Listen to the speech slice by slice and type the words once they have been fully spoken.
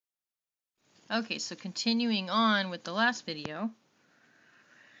Okay, so continuing on with the last video,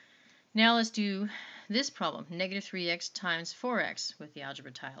 now let's do this problem, negative 3x times 4x with the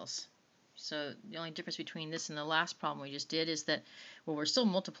algebra tiles. So the only difference between this and the last problem we just did is that, well, we're still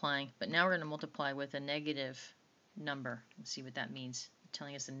multiplying, but now we're going to multiply with a negative number. Let's see what that means,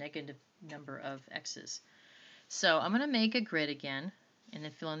 telling us the negative number of x's. So I'm going to make a grid again and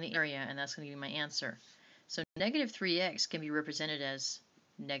then fill in the area, and that's going to give me my answer. So negative 3x can be represented as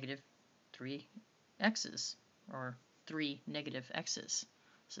negative 3x's, or 3 negative x's.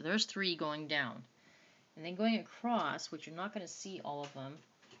 So there's 3 going down. And then going across, which you're not going to see all of them,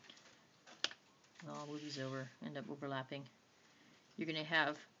 I'll move these over, end up overlapping. You're going to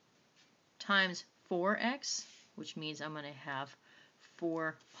have times 4x, which means I'm going to have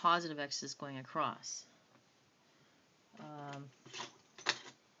 4 positive x's going across. So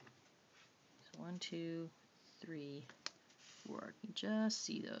 1, 2, 3, 4. You just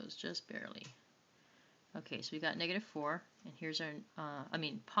see those, just barely. Okay, so we got negative 4, and here's our,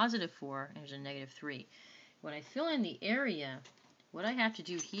 positive 4, and here's a negative 3. When I fill in the area, what I have to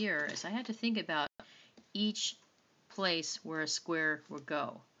do here is I have to think about each place where a square will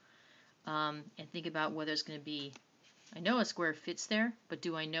go, and think about whether it's going to be, I know a square fits there, but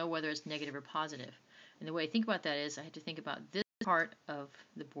do I know whether it's negative or positive? And the way I think about that is I have to think about this part of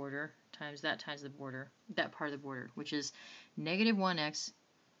the border times the border, that part of the border, which is negative 1x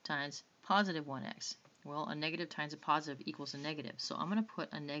times positive 1x. Well, a negative times a positive equals a negative, so I'm going to put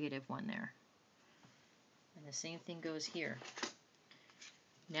a negative 1 there. And the same thing goes here.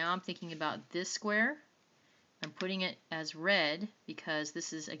 Now I'm thinking about this square. I'm putting it as red because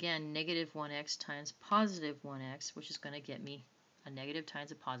this is, again, negative 1x times positive 1x, which is going to get me a negative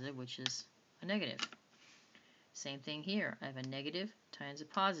times a positive, which is a negative. Same thing here. I have a negative times a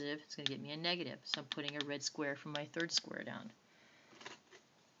positive. It's going to get me a negative. So I'm putting a red square for my third square down.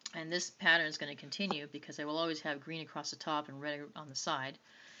 And this pattern is going to continue because I will always have green across the top and red on the side.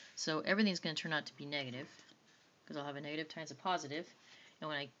 So everything's going to turn out to be negative because I'll have a negative times a positive. And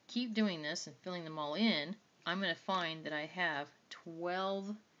when I keep doing this and filling them all in, I'm going to find that I have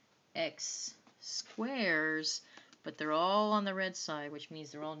 12x squares, but they're all on the red side, which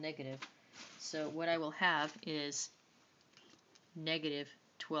means they're all negative. So what I will have is negative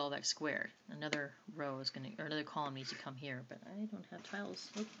 12x squared. Another row is going to, or another column needs to come here, but I don't have tiles.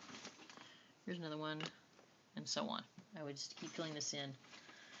 Oop. Here's another one, and so on. I would just keep filling this in.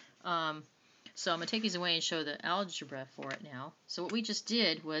 So I'm going to take these away and show the algebra for it now. So what we just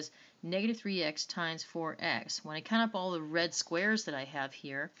did was negative 3x times 4x. When I count up all the red squares that I have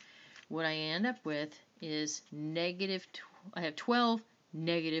here, what I end up with is I have 12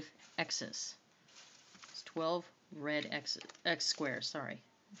 negative x's. It's 12 red x squares, sorry.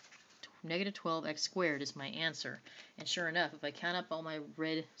 Negative 12x squared is my answer. And sure enough, if I count up all my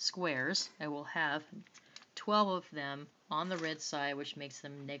red squares, I will have 12 of them on the red side, which makes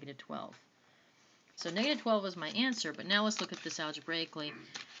them negative 12. So negative 12 is my answer, but now let's look at this algebraically.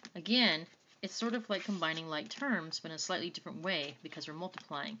 Again, it's sort of like combining like terms, but in a slightly different way because we're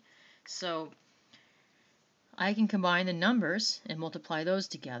multiplying. So I can combine the numbers and multiply those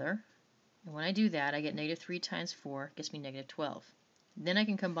together. And when I do that, I get negative 3 times 4 gets me negative 12. Then I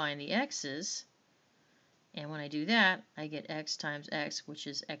can combine the x's, and when I do that, I get x times x, which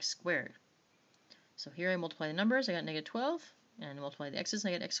is x squared. So here I multiply the numbers, I got negative 12, and multiply the x's,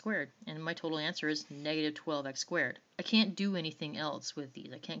 and I get x squared. And my total answer is negative 12x squared. I can't do anything else with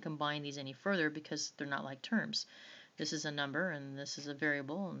these. I can't combine these any further because they're not like terms. This is a number, and this is a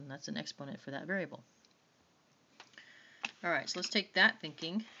variable, and that's an exponent for that variable. Alright, so let's take that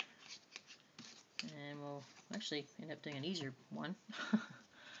thinking, and we'll actually end up doing an easier one.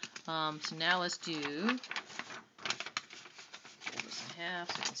 So now let's do, fold this in half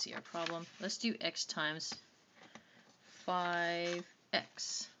so you can see our problem. Let's do x times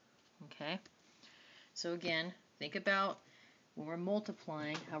 5x. Okay, so again, think about when we're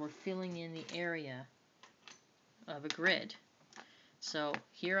multiplying how we're filling in the area of a grid. So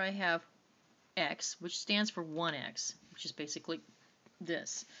here I have x, which stands for 1x, which is basically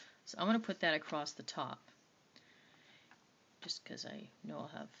this. So I'm going to put that across the top, just because I know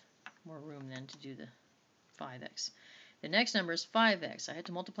I'll have more room then to do the 5x. The next number is 5x. I had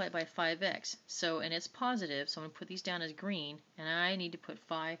to multiply it by 5x. So, and it's positive, so I'm going to put these down as green, and I need to put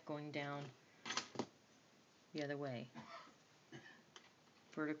 5 going down the other way,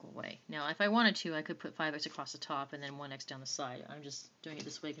 vertical way. Now, if I wanted to, I could put 5x across the top and then 1x down the side. I'm just doing it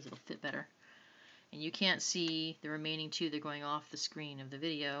this way because it'll fit better. And you can't see the remaining 2, they're going off the screen of the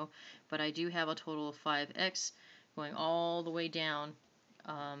video, but I do have a total of 5x going all the way down,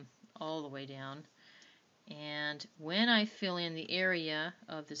 And when I fill in the area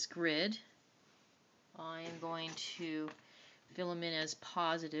of this grid, I am going to fill them in as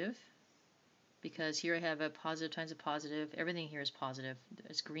positive, because here I have a positive times a positive. Everything here is positive.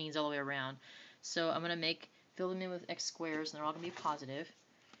 It's greens all the way around. So I'm going to fill them in with x squares, and they're all going to be positive.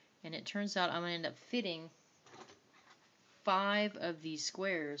 And it turns out I'm going to end up fitting 5 of these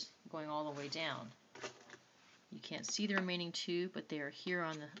squares going all the way down. You can't see the remaining 2, but they are here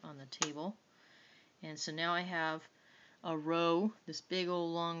on the table. And so now I have a row, this big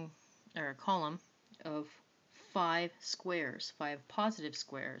old long column of 5 squares, 5 positive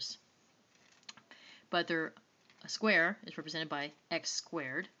squares. But a square is represented by x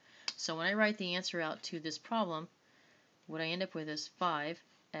squared. So when I write the answer out to this problem, what I end up with is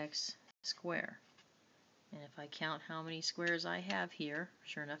 5x squared. And if I count how many squares I have here,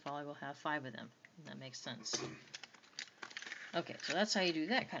 sure enough, I will have 5 of them. And that makes sense. Okay, so that's how you do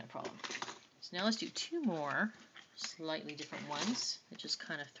that kind of problem. So now let's do 2 more slightly different ones that just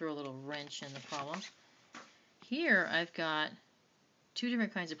kind of throw a little wrench in the problem. Here I've got 2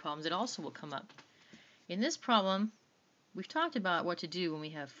 different kinds of problems that also will come up. In this problem, we've talked about what to do when we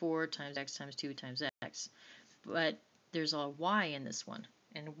have 4 times x times 2 times x, but there's a y in this one,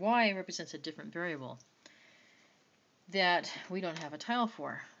 and y represents a different variable that we don't have a tile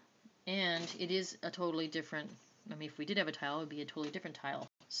for, and it is a totally different, I mean, if we did have a tile, it would be a totally different tile.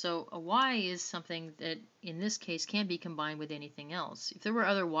 So a y is something that, in this case, can be combined with anything else. If there were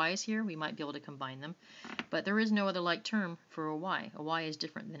other y's here, we might be able to combine them, but there is no other like term for a y. A y is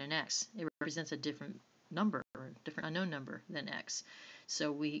different than an x. It represents a different number, or a different unknown number than x.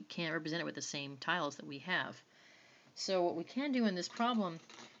 So we can't represent it with the same tiles that we have. So what we can do in this problem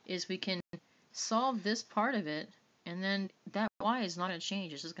is we can solve this part of it, and then that y is not going to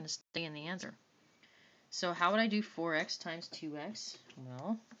change. It's just going to stay in the answer. So how would I do 4x times 2x?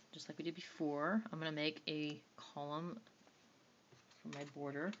 Well, just like we did before, I'm going to make a column for my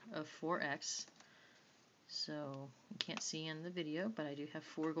border of 4x. So you can't see in the video, but I do have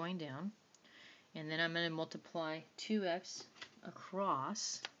 4 going down. And then I'm going to multiply 2x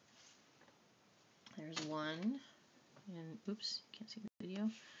across. There's 1, and oops, you can't see the video.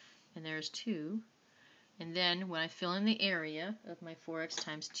 And there's 2. And then when I fill in the area of my 4x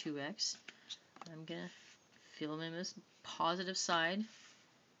times 2x, I'm going to fill them in this positive side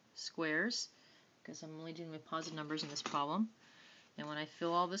squares, because I'm only dealing with positive numbers in this problem. And when I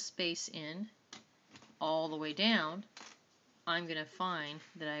fill all the space in all the way down, I'm going to find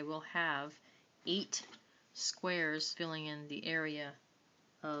that I will have 8 squares filling in the area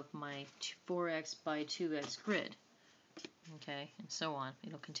of my 4x by 2x grid. Okay, and so on.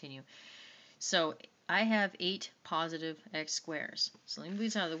 It'll continue. So I have 8 positive x squares. So let me move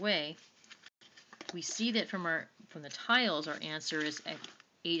these out of the way. We see that from the tiles, our answer is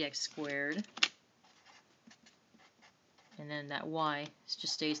 8x squared. And then that y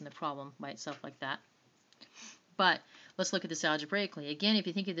just stays in the problem by itself like that. But let's look at this algebraically. Again, if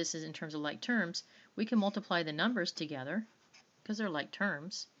you think of this as in terms of like terms, we can multiply the numbers together because they're like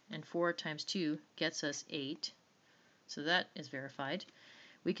terms. And 4 times 2 gets us 8. So that is verified.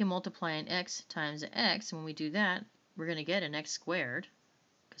 We can multiply an x times an x, and when we do that, we're going to get an x squared,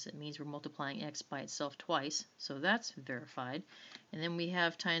 because it means we're multiplying x by itself twice, so that's verified. And then we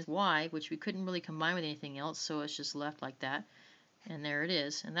have times y, which we couldn't really combine with anything else, so it's just left like that, and there it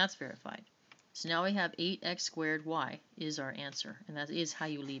is, and that's verified. So now we have 8x squared y is our answer, and that is how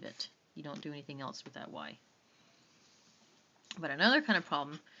you leave it. You don't do anything else with that y. But another kind of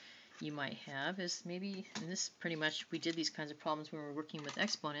problem you might have is maybe, and this pretty much, we did these kinds of problems when we were working with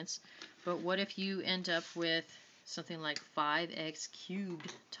exponents, but what if you end up with something like 5x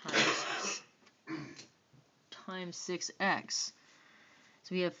cubed times 6x?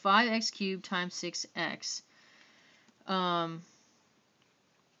 So we have 5x cubed times 6x.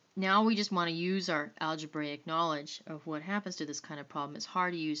 Now we just want to use our algebraic knowledge of what happens to this kind of problem. It's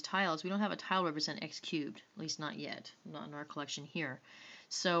hard to use tiles. We don't have a tile represent x cubed, at least not yet, not in our collection here.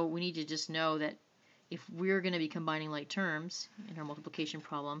 So we need to just know that if we're going to be combining like terms in our multiplication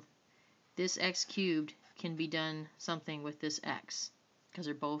problem, this x cubed can be done something with this x, because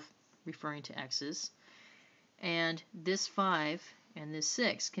they're both referring to x's. And this 5 and this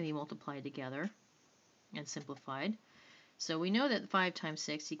 6 can be multiplied together and simplified. So we know that 5 times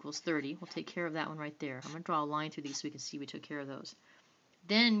 6 equals 30. We'll take care of that one right there. I'm going to draw a line through these so we can see we took care of those.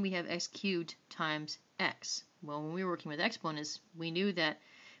 Then we have x cubed times x. Well, when we were working with exponents, we knew that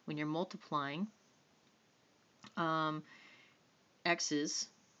when you're multiplying x's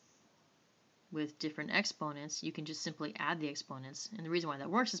with different exponents, you can just simply add the exponents. And the reason why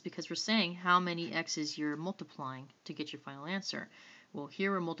that works is because we're saying how many x's you're multiplying to get your final answer. Well,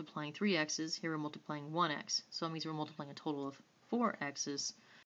 here we're multiplying 3 x's, here we're multiplying 1x. So that means we're multiplying a total of 4 x's.